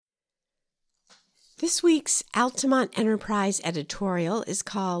This week's Altamont Enterprise editorial is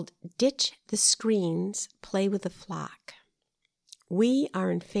called Ditch the Screens, Play with the Flock. We are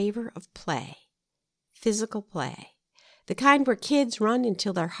in favor of play, physical play, the kind where kids run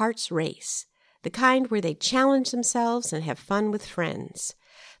until their hearts race, the kind where they challenge themselves and have fun with friends,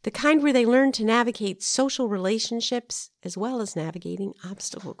 the kind where they learn to navigate social relationships as well as navigating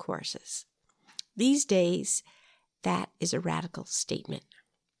obstacle courses. These days, that is a radical statement.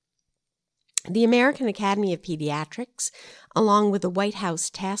 The American Academy of Pediatrics, along with the White House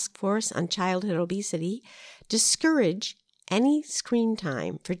Task Force on Childhood Obesity, discourage any screen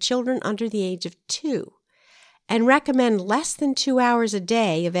time for children under the age of 2 and recommend less than 2 hours a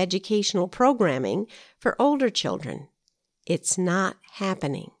day of educational programming for older children. It's not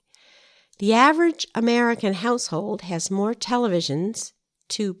happening. The average American household has more televisions,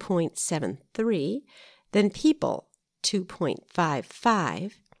 2.73, than people,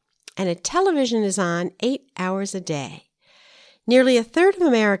 2.55, and a television is on 8 hours a day. Nearly a third of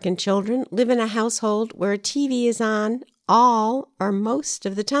American children live in a household where a TV is on all or most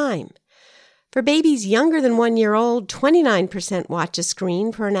of the time. For babies younger than 1 year old, 29% watch a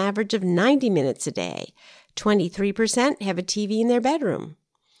screen for an average of 90 minutes a day. 23% have a TV in their bedroom.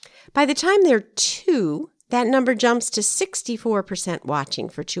 By the time they're 2, that number jumps to 64% watching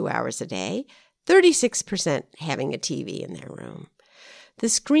for 2 hours a day, 36% having a TV in their room. The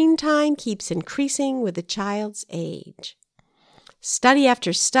screen time keeps increasing with the child's age. Study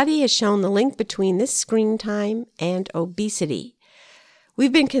after study has shown the link between this screen time and obesity.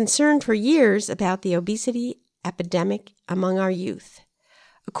 We've been concerned for years about the obesity epidemic among our youth.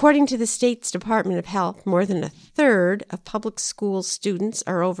 According to the state's Department of Health, more than a third of public school students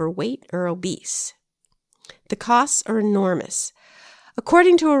are overweight or obese. The costs are enormous.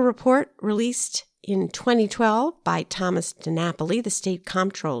 According to a report released in 2012 by Thomas DiNapoli, the state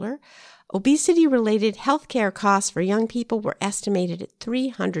comptroller, obesity-related health care costs for young people were estimated at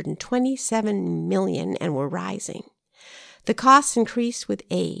 $327 million and were rising. The costs increased with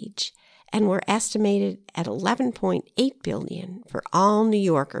age and were estimated at $11.8 billion for all New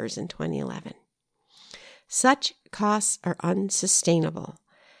Yorkers in 2011. Such costs are unsustainable.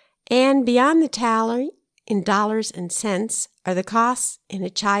 And beyond the tally, in dollars and cents, are the costs in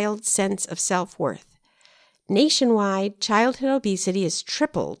a child's sense of self-worth. Nationwide, childhood obesity has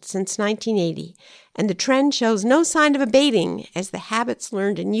tripled since 1980, and the trend shows no sign of abating as the habits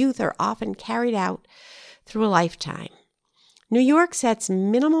learned in youth are often carried out through a lifetime. New York sets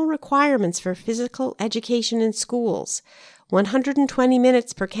minimal requirements for physical education in schools, 120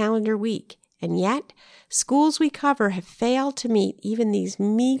 minutes per calendar week, and yet schools we cover have failed to meet even these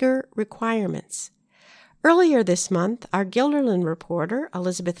meager requirements. Earlier this month, our Guilderland reporter,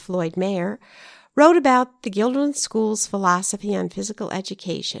 Elizabeth Floyd Mayer, wrote about the Guilderland School's philosophy on physical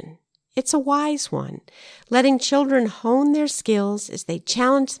education. It's a wise one, letting children hone their skills as they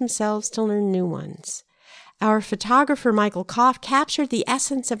challenge themselves to learn new ones. Our photographer, Michael Koff, captured the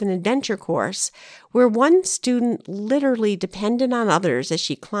essence of an adventure course where one student literally depended on others as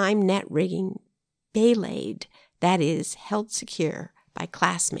she climbed net rigging, belayed, that is, held secure by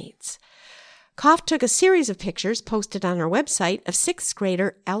classmates. Koff took a series of pictures posted on our website of 6th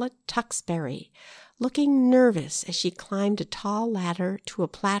grader Ella Tuxbury, looking nervous as she climbed a tall ladder to a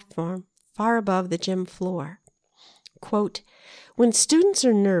platform far above the gym floor. Quote, "When students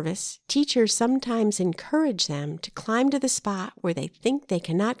are nervous, teachers sometimes encourage them to climb to the spot where they think they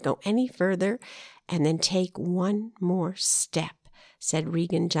cannot go any further and then take one more step," said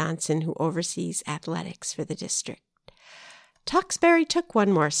Regan Johnson, who oversees athletics for the district. Tuxbury took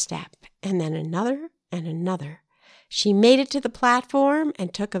one more step, and then another and another. She made it to the platform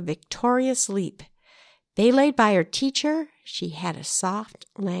and took a victorious leap. Belayed by her teacher, she had a soft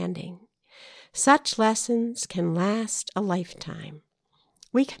landing. Such lessons can last a lifetime.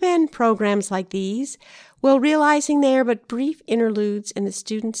 We commend programs like these, while realizing they are but brief interludes in the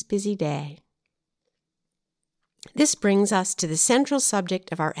student's busy day. This brings us to the central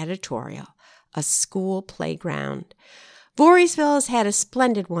subject of our editorial, a school playground. Voorheesville has had a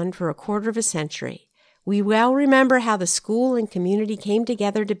splendid one for a quarter of a century. We well remember how the school and community came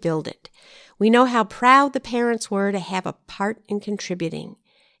together to build it. We know how proud the parents were to have a part in contributing.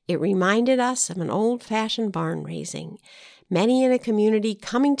 It reminded us of an old-fashioned barn raising, many in a community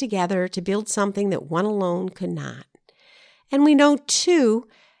coming together to build something that one alone could not. And we know, too,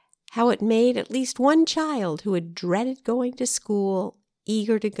 how it made at least one child who had dreaded going to school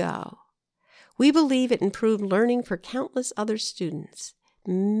eager to go. We believe it improved learning for countless other students.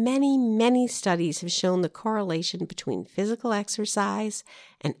 Many studies have shown the correlation between physical exercise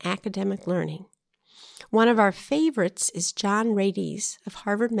and academic learning. One of our favorites is John Rady's of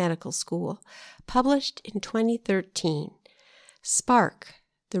Harvard Medical School, published in 2013. Spark,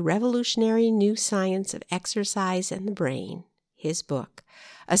 The Revolutionary New Science of Exercise and the Brain, his book,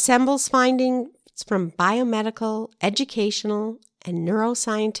 assembles findings from biomedical, educational, and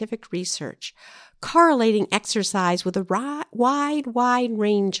neuroscientific research, correlating exercise with a wide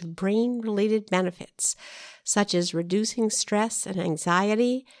range of brain-related benefits, such as reducing stress and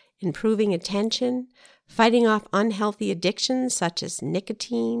anxiety, improving attention, fighting off unhealthy addictions such as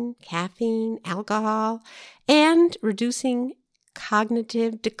nicotine, caffeine, alcohol, and reducing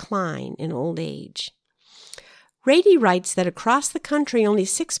cognitive decline in old age. Rady writes that across the country, only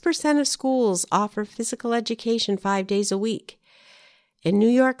 6% of schools offer physical education 5 days a week. In New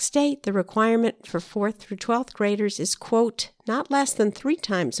York State, the requirement for 4th through 12th graders is, quote, not less than 3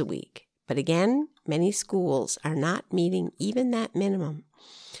 times a week. But again, many schools are not meeting even that minimum.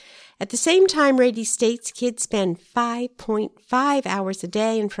 At the same time, Rady states kids spend 5.5 hours a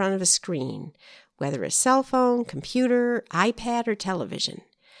day in front of a screen, whether a cell phone, computer, iPad, or television.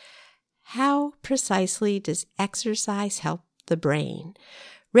 How precisely does exercise help the brain?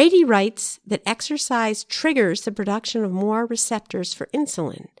 Rady writes that exercise triggers the production of more receptors for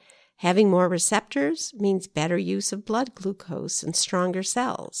insulin. Having more receptors means better use of blood glucose and stronger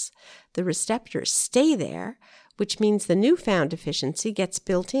cells. The receptors stay there, which means the newfound efficiency gets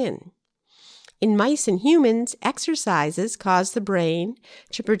built in. In mice and humans, exercises cause the brain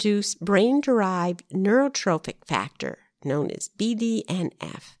to produce brain-derived neurotrophic factor, known as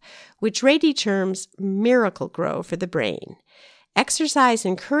BDNF, which Rady terms miracle grow for the brain. Exercise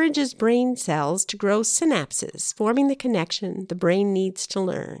encourages brain cells to grow synapses, forming the connection the brain needs to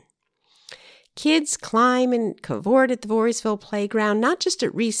learn. Kids climb and cavort at the Voorheesville playground, not just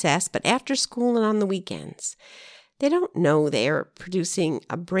at recess, but after school and on the weekends. They don't know they are producing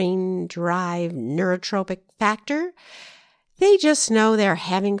a brain-derived neurotropic factor. They just know they're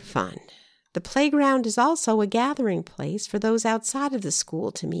having fun. The playground is also a gathering place for those outside of the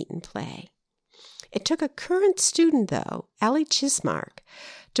school to meet and play. It took a current student, though, Ellie Chismark,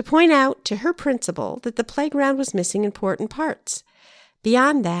 to point out to her principal that the playground was missing important parts.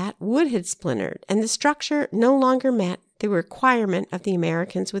 Beyond that, wood had splintered, and the structure no longer met the requirement of the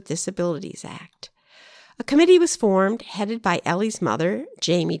Americans with Disabilities Act. A committee was formed, headed by Ellie's mother,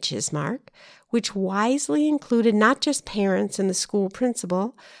 Jamie Chismark, which wisely included not just parents and the school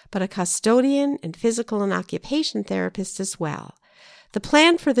principal, but a custodian and physical and occupation therapist as well. The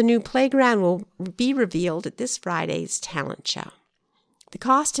plan for the new playground will be revealed at this Friday's talent show. The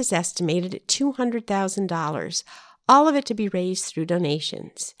cost is estimated at $200,000, all of it to be raised through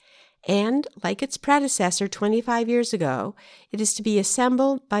donations. And, like its predecessor 25 years ago, it is to be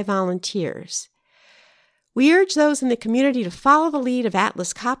assembled by volunteers. We urge those in the community to follow the lead of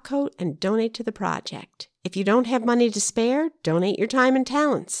Atlas Copcoat and donate to the project. If you don't have money to spare, donate your time and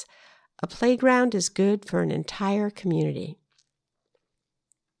talents. A playground is good for an entire community.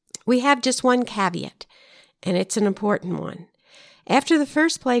 We have just one caveat, and it's an important one. After the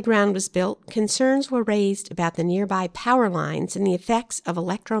first playground was built, concerns were raised about the nearby power lines and the effects of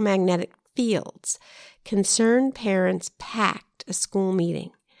electromagnetic fields. Concerned parents packed a school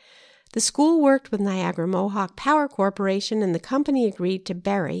meeting. The school worked with Niagara Mohawk Power Corporation, and the company agreed to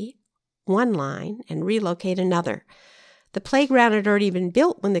bury one line and relocate another. The playground had already been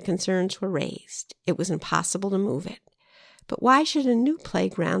built when the concerns were raised. It was impossible to move it. But why should a new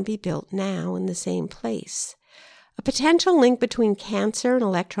playground be built now in the same place? A potential link between cancer and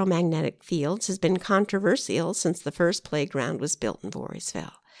electromagnetic fields has been controversial since the first playground was built in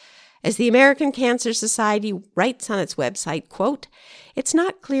Voorheesville. As the American Cancer Society writes on its website, quote, it's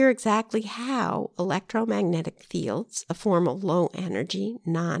not clear exactly how electromagnetic fields, a form of low-energy,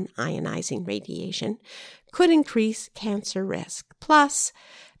 non-ionizing radiation, could increase cancer risk. Plus,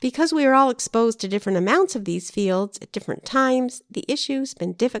 because we are all exposed to different amounts of these fields at different times, the issue's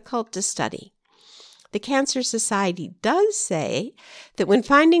been difficult to study. The Cancer Society does say that when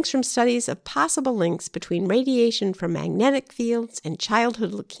findings from studies of possible links between radiation from magnetic fields and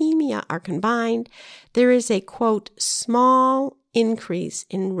childhood leukemia are combined, there is a, quote, small increase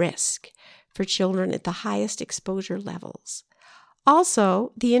in risk for children at the highest exposure levels.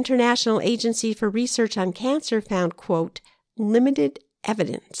 Also, the International Agency for Research on Cancer found, quote, limited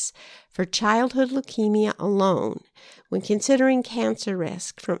evidence for childhood leukemia alone when considering cancer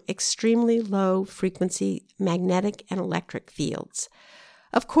risk from extremely low-frequency magnetic and electric fields.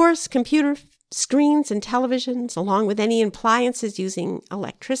 Of course, computer screens and televisions, along with any appliances using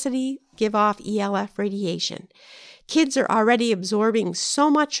electricity, give off ELF radiation. Kids are already absorbing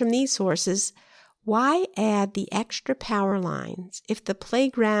so much from these sources. Why add the extra power lines if the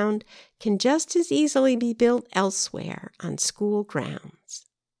playground can just as easily be built elsewhere on school grounds?